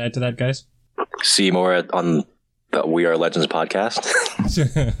thoughts to add to that, guys? See more on the We Are Legends podcast.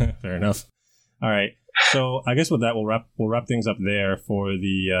 Fair enough. All right. So I guess with that, we'll wrap things up there for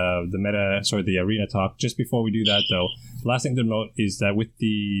the arena talk. Just before we do that, though, the last thing to note is that with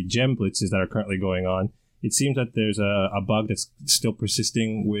the gem blitzes that are currently going on, it seems that there's a bug that's still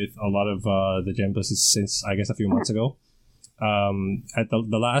persisting with a lot of the gem blitzes since, I guess, a few months ago. At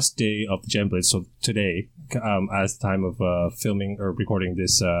the last day of the Gem Blitz, so today, as the time of filming or recording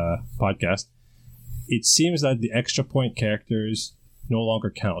this podcast, it seems that the extra point characters no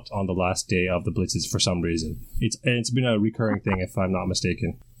longer count on the last day of the blitzes for some reason. It's been a recurring thing, if I'm not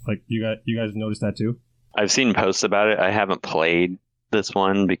mistaken. Like, you guys have noticed that too? I've seen posts about it. I haven't played this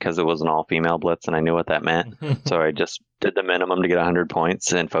one because it was an all-female blitz, and I knew what that meant. So I just did the minimum to get 100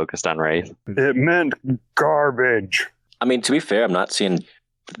 points and focused on Wraith. It meant garbage. I mean, to be fair, I'm not seeing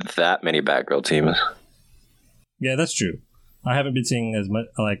that many Batgirl teams. Yeah, that's true. I haven't been seeing as much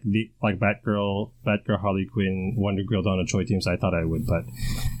like Batgirl, Harley Quinn, Wonder Girl, Donna Choi teams I thought I would, but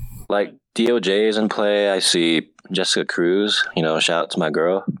like DOJ is in play. I see Jessica Cruz. Shout out to my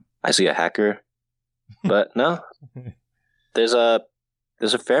girl. I see a hacker, but no, there's a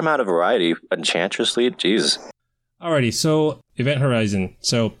fair amount of variety. Enchantress lead, jeez. Alrighty, so Event Horizon.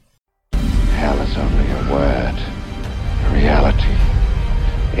 So hell is only a word. Reality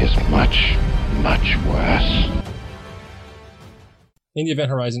is much, much worse. In the Event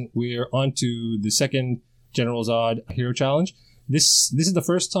Horizon, we're on to the second General Zod Hero Challenge. This is the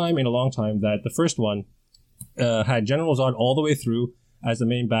first time in a long time that the first one had General Zod all the way through as the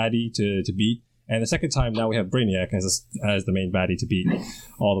main baddie to beat. And the second time, now we have Brainiac as the main baddie to beat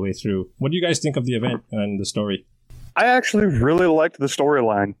all the way through. What do you guys think of the event and the story? I actually really liked the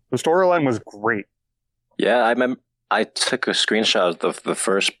storyline. The storyline was great. Yeah, I remember I took a screenshot of the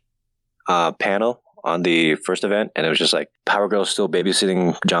first panel on the first event, and it was just like Power Girl still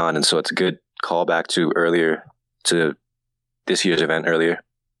babysitting John, and so it's a good callback to this year's event earlier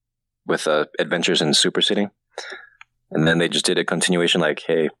with Adventures in Super Sitting. And then they just did a continuation like,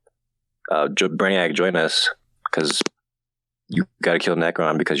 hey, Brainiac, join us, because you got to kill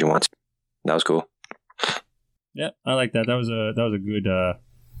Necron because you want to. That was cool. Yeah, I like that. That was a good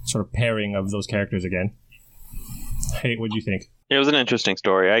sort of pairing of those characters again. Hey, what do you think? It was an interesting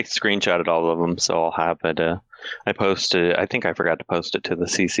story. I screenshotted all of them, so I'll have it. I posted. I think I forgot to post it to the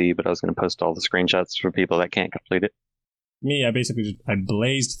CC, but I was going to post all the screenshots for people that can't complete it. Me, I basically I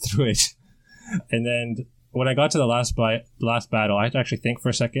blazed through it, and then when I got to the last battle, I had to actually think for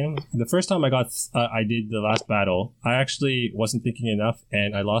a second. The first time I did the last battle, I actually wasn't thinking enough,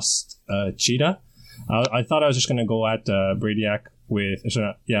 and I lost Cheetah. I thought I was just going to go at Brainiac with...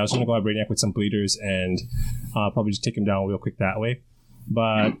 I was going to go at Brainiac with some bleeders and probably just take him down real quick that way.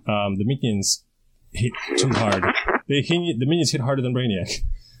 But the minions hit too hard. The minions hit harder than Brainiac.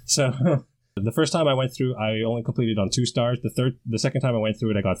 So the first time I went through, I only completed on 2 stars. The second time I went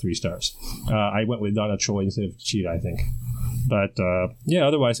through it, I got 3 stars. I went with Donna Choi instead of Cheetah, I think. But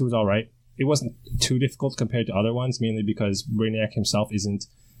otherwise it was all right. It wasn't too difficult compared to other ones, mainly because Brainiac himself isn't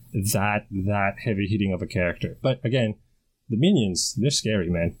that heavy hitting of a character. But again, the minions, they're scary,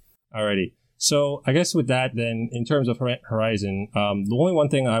 man. Alrighty. So I guess with that, then, in terms of Horizon, the only one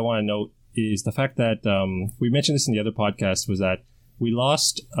thing I want to note is the fact that we mentioned this in the other podcast, was that we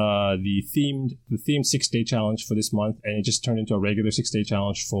lost the themed 6-day challenge for this month, and it just turned into a regular 6-day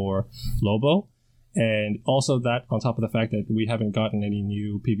challenge for Lobo. And also that on top of the fact that we haven't gotten any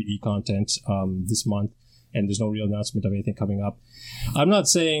new PvE content this month, and there's no real announcement of anything coming up. I'm not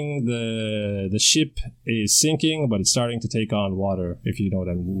saying the ship is sinking, but it's starting to take on water, if you know what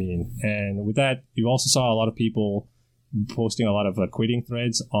I mean. And with that, you also saw a lot of people posting a lot of quitting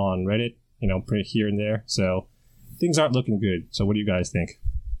threads on Reddit, here and there. So things aren't looking good. So what do you guys think?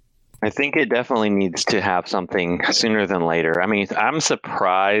 I think it definitely needs to have something sooner than later. I mean, I'm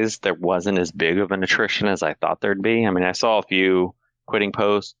surprised there wasn't as big of an attrition as I thought there'd be. I mean, I saw a few quitting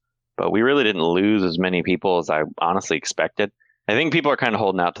posts, but we really didn't lose as many people as I honestly expected. I think people are kind of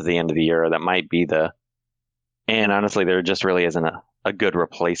holding out to the end of the year. That might be and honestly, there just really isn't a good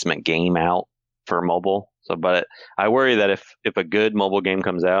replacement game out for mobile. So, but I worry that if a good mobile game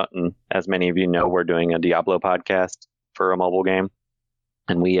comes out, and as many of you know, we're doing a Diablo podcast for a mobile game,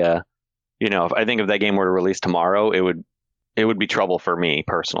 and we, if I think if that game were to release tomorrow, it would be trouble for me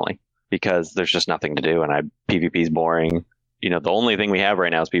personally, because there's just nothing to do, and PvP is boring. The only thing we have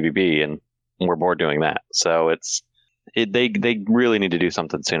right now is PvP, and we're bored doing that. So they really need to do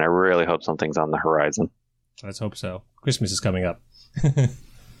something soon. I really hope something's on the horizon. Let's hope so. Christmas is coming up.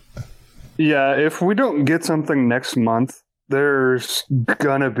 Yeah, if we don't get something next month, there's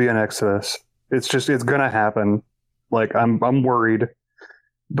gonna be an exodus. It's gonna happen. Like, I'm worried,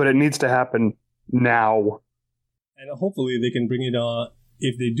 but it needs to happen now. And hopefully they can bring it on.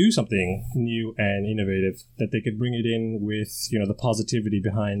 If they do something new and innovative, that they could bring it in with, the positivity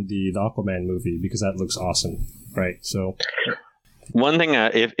behind the Aquaman movie, because that looks awesome, right? So, one thing,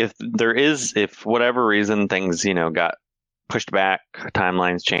 if for whatever reason things, got pushed back,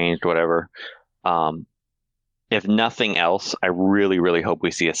 timelines changed, whatever, if nothing else, I really, really hope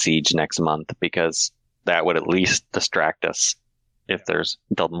we see a Siege next month, because that would at least distract us if there's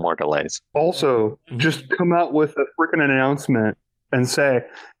more delays. Also, just come out with a freaking announcement and say,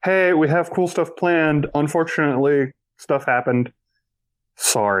 hey, we have cool stuff planned. Unfortunately, stuff happened.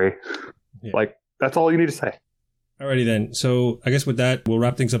 Sorry. Yeah. Like, that's all you need to say. Alrighty then. So I guess with that, we'll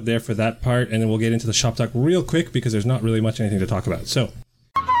wrap things up there for that part, and then we'll get into the shop talk real quick because there's not really much anything to talk about. So.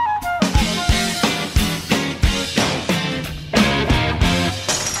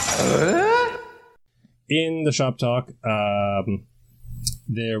 In the shop talk,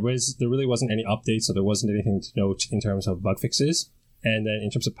 there really wasn't any updates, so there wasn't anything to note in terms of bug fixes. And then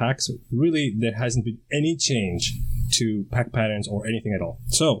in terms of packs, really there hasn't been any change to pack patterns or anything at all.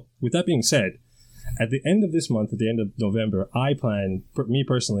 So with that being said, at the end of this month, at the end of November, I'll plan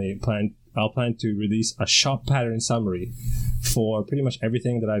to release a shop pattern summary for pretty much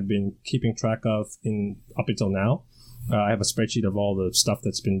everything that I've been keeping track of up until now. I have a spreadsheet of all the stuff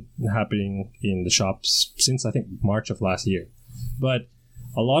that's been happening in the shops since, I think, March of last year. But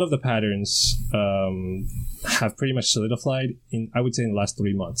a lot of the patterns have pretty much solidified I would say, in the last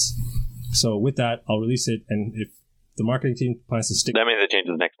 3 months. So with that, I'll release it, and if the marketing team plans to stick... That means it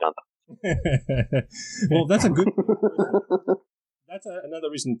changes next month. Well, that's a good... That's another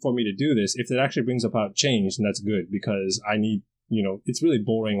reason for me to do this. If it actually brings about change, then that's good, because I need... it's really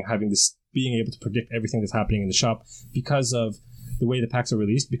boring having this, being able to predict everything that's happening in the shop because of the way the packs are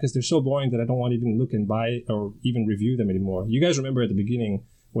released, because they're so boring that I don't want to even look and buy or even review them anymore. You guys remember at the beginning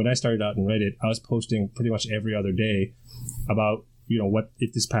when I started out in Reddit, I was posting pretty much every other day about, what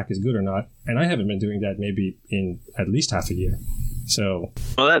if this pack is good or not, and I haven't been doing that maybe in at least half a year. So,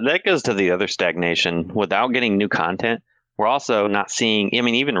 well, that goes to the other stagnation. Without getting new content, we're also not seeing,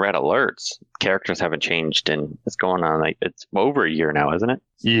 even red alerts, characters haven't changed, and it's going on, it's over a year now, isn't it?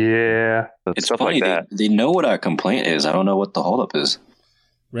 Yeah. So it's stuff funny, like that. They know what our complaint is. I don't know what the holdup is.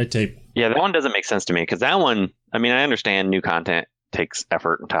 Red tape. Yeah, that one doesn't make sense to me, because that one, I understand new content takes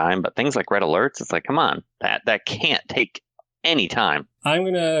effort and time, but things like red alerts, it's like, come on, that can't take any time. I'm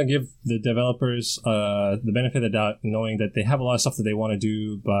going to give the developers the benefit of the doubt, knowing that they have a lot of stuff that they want to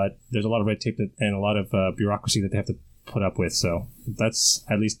do, but there's a lot of red tape and a lot of bureaucracy that they have to put up with. So that's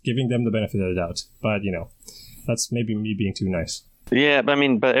at least giving them the benefit of the doubt. But, that's maybe me being too nice. Yeah, but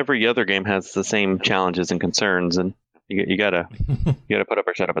every other game has the same challenges and concerns, and you gotta put up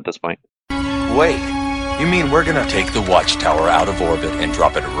or shut up at this point. Wait, you mean we're gonna take the Watchtower out of orbit and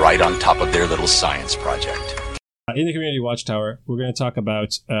drop it right on top of their little science project? In the Community Watchtower, we're going to talk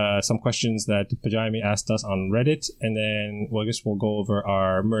about some questions that Pajami asked us on Reddit, and then I guess we'll go over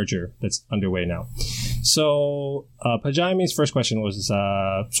our merger that's underway now. So, Pajami's first question was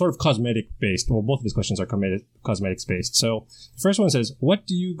sort of cosmetic-based. Well, both of his questions are cosmetics-based. So, the first one says, what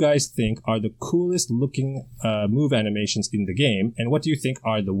do you guys think are the coolest-looking move animations in the game, and what do you think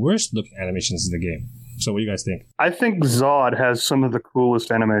are the worst-looking animations in the game? So, what do you guys think? I think Zod has some of the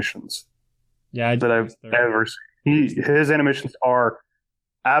coolest animations that I've ever seen. His animations are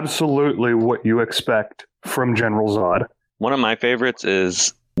absolutely what you expect from General Zod. One of my favorites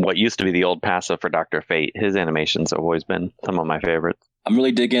is what used to be the old passive for Dr. Fate. His animations have always been some of my favorites. I'm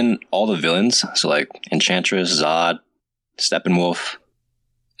really digging all the villains. So like Enchantress, Zod, Steppenwolf,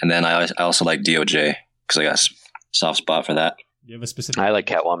 and then I also like DOJ because I got a soft spot for that. You have a specific... I like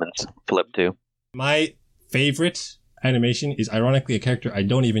Catwoman's flip too. My favorite animation is ironically a character I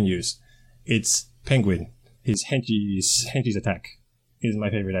don't even use. It's Penguin. His Henchy's attack is my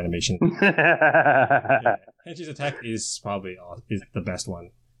favorite animation. Henchy's attack is probably is the best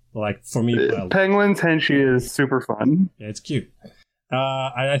one. Like for me, Penguin's Henchy is super fun. Yeah, it's cute.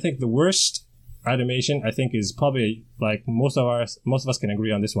 And I think the worst animation is probably like most of us can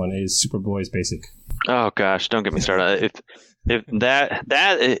agree on this one is Superboy's basic. Oh gosh, don't get me started. If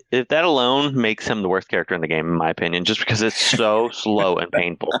that alone makes him the worst character in the game, in my opinion, just because it's so slow and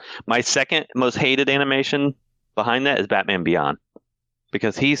painful. My second most hated animation behind that is Batman Beyond,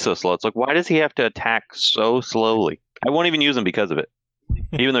 because he's so slow. It's like, why does he have to attack so slowly? I won't even use him because of it,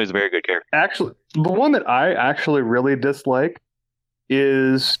 even though he's a very good character. Actually, the one that I actually really dislike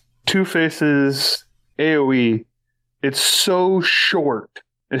is Two-Face's AoE. It's so short.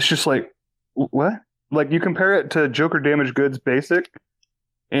 It's just like, what? Like, you compare it to Joker Damage Goods Basic,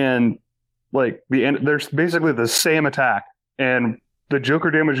 and like there's basically the same attack, and the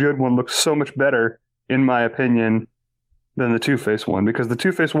Joker Damage Good one looks so much better, in my opinion, than the Two-Face one, because the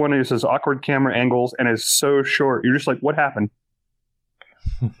Two-Face one uses awkward camera angles and is so short. You're just like, what happened?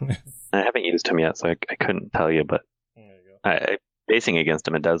 I haven't used him yet, so I couldn't tell you, but there you go. Basing against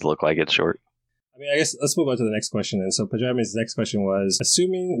him, it does look like it's short. I guess let's move on to the next question. And so Pajami's next question was,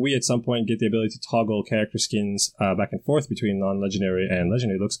 assuming we at some point get the ability to toggle character skins back and forth between non-legendary and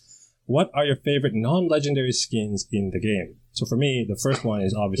legendary looks, what are your favorite non-legendary skins in the game? So for me, the first one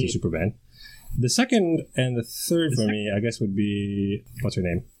is obviously Superman. The second and the third for me, I guess, would be, what's her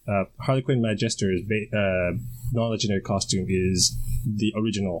name? Harley Quinn Madjester's non-legendary costume is the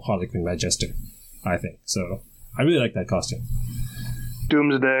original Harley Quinn Madjester, I think. So I really like that costume.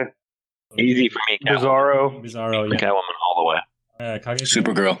 Doomsday, Easy for me, Catwoman. Bizarro. Yeah. Catwoman all the way.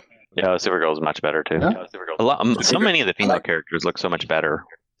 Supergirl. Yeah, Supergirl is much better too. Yeah. So many of the female characters look so much better.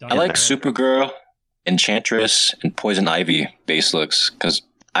 I like Supergirl, Enchantress, and Poison Ivy base looks because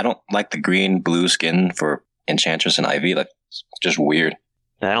I don't like the green blue skin for Enchantress and Ivy. Like, it's just weird.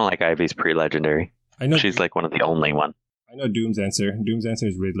 I don't like Ivy's pre-legendary. I know She's like one of the only one. I know Doom's answer. Doom's answer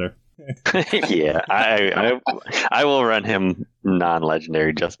is Riddler. Yeah, I will run him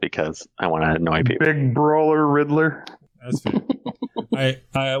non-legendary just because I want to annoy people. Big brawler Riddler. That's fair.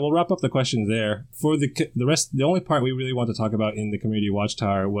 I will wrap up the questions there. For the rest, the only part we really want to talk about in the Community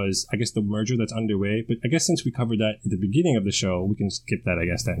Watchtower was, I guess, the merger that's underway. But I guess since we covered that at the beginning of the show, we can skip that, I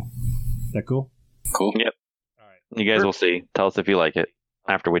guess, then. Is that cool? Cool. Yep. All right. You guys will see. Tell us if you like it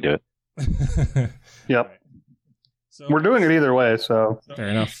after we do it. Yep. Right. So, We're doing it either way, so. fair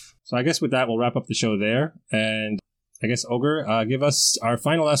enough. So I guess with that, we'll wrap up the show there. And I guess, Ogre, give us our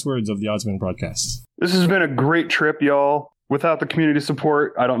final last words of the Oddsman broadcast. This has been a great trip, y'all. Without the community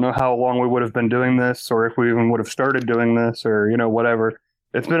support, I don't know how long we would have been doing this, or if we even would have started doing this, or, whatever.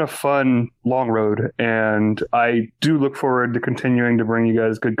 It's been a fun, long road, and I do look forward to continuing to bring you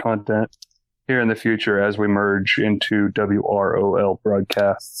guys good content here in the future as we merge into WROL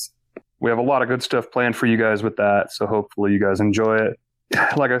Broadcasts. We have a lot of good stuff planned for you guys with that, so hopefully you guys enjoy it.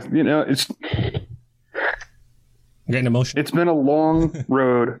 It's I'm getting emotional. It's been a long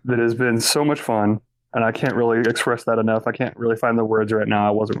road that has been so much fun, and I can't really express that enough. I can't really find the words right now.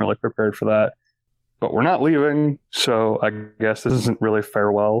 I wasn't really prepared for that. But we're not leaving, so I guess this isn't really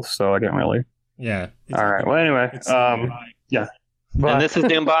farewell, so I can't really. Yeah. All right. Well, anyway, yeah. Bye. And this is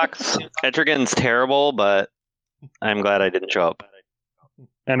Doombox. Etrigan's terrible, but I'm glad I didn't show up.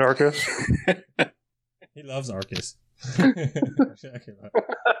 And Arcus. He loves Arcus.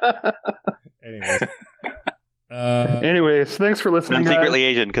 Anyways, thanks for listening. I'm guys. secretly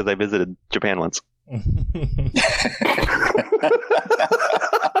Asian because I visited Japan once.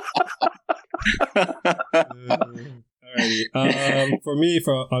 Alrighty. For me,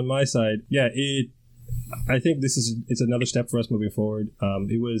 on my side, yeah, I think it's another step for us moving forward.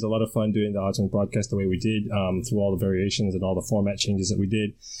 It was a lot of fun doing the Oddsman broadcast the way we did, through all the variations and all the format changes that we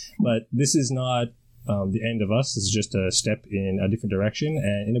did. But this is not the end of us. This is just a step in a different direction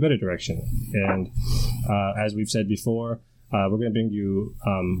and in a better direction. And as we've said before, we're going to bring you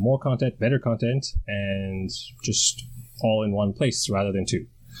more content, better content, and just all in one place rather than two.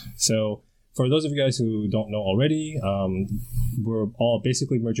 So for those of you guys who don't know already, we're all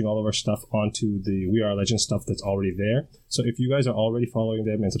basically merging all of our stuff onto the We Are Legends stuff that's already there. So if you guys are already following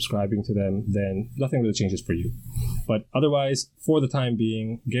them and subscribing to them, then nothing really changes for you. But otherwise, for the time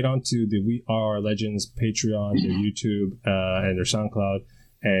being, get onto the We Are Legends Patreon, their YouTube, and their SoundCloud,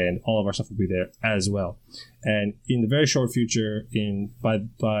 and all of our stuff will be there as well. And in the very short future, by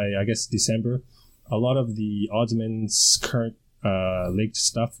I guess December, a lot of the Oddsman's current linked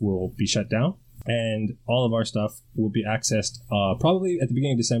stuff will be shut down, and all of our stuff will be accessed probably at the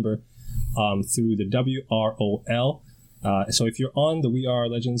beginning of December through the WROL. So if you're on the We Are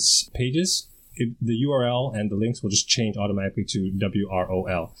Legends pages, the URL and the links will just change automatically to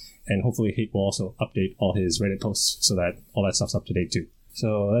WROL, and hopefully Hate will also update all his Reddit posts so that all that stuff's up to date too.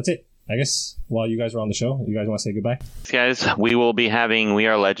 So that's it. I guess while you guys are on the show, you guys want to say goodbye? Guys, we will be having We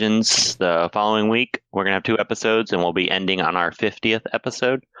Are Legends the following week. We're going to have 2 episodes, and we'll be ending on our 50th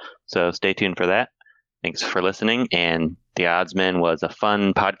episode. So stay tuned for that. Thanks for listening. And The Oddsman was a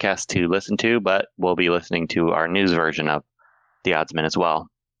fun podcast to listen to, but we'll be listening to our news version of The Oddsman as well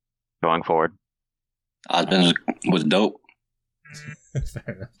going forward. Oddsman was dope.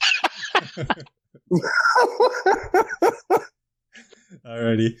 Fair enough.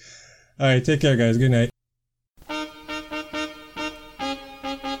 Alrighty. Alright, take care, guys. Good night.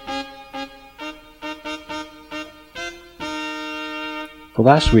 For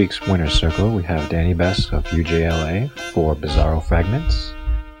last week's Winner's Circle, we have Danny Best of UJLA for Bizarro Fragments.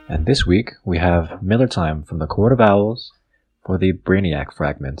 And this week, we have Miller Time from the Court of Owls for the Brainiac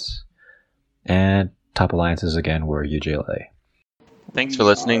Fragments. And top alliances again were UJLA. Thanks for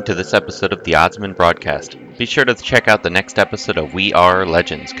listening to this episode of the Oddsman Broadcast. Be sure to check out the next episode of We Are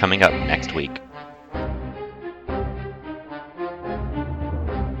Legends coming up next week.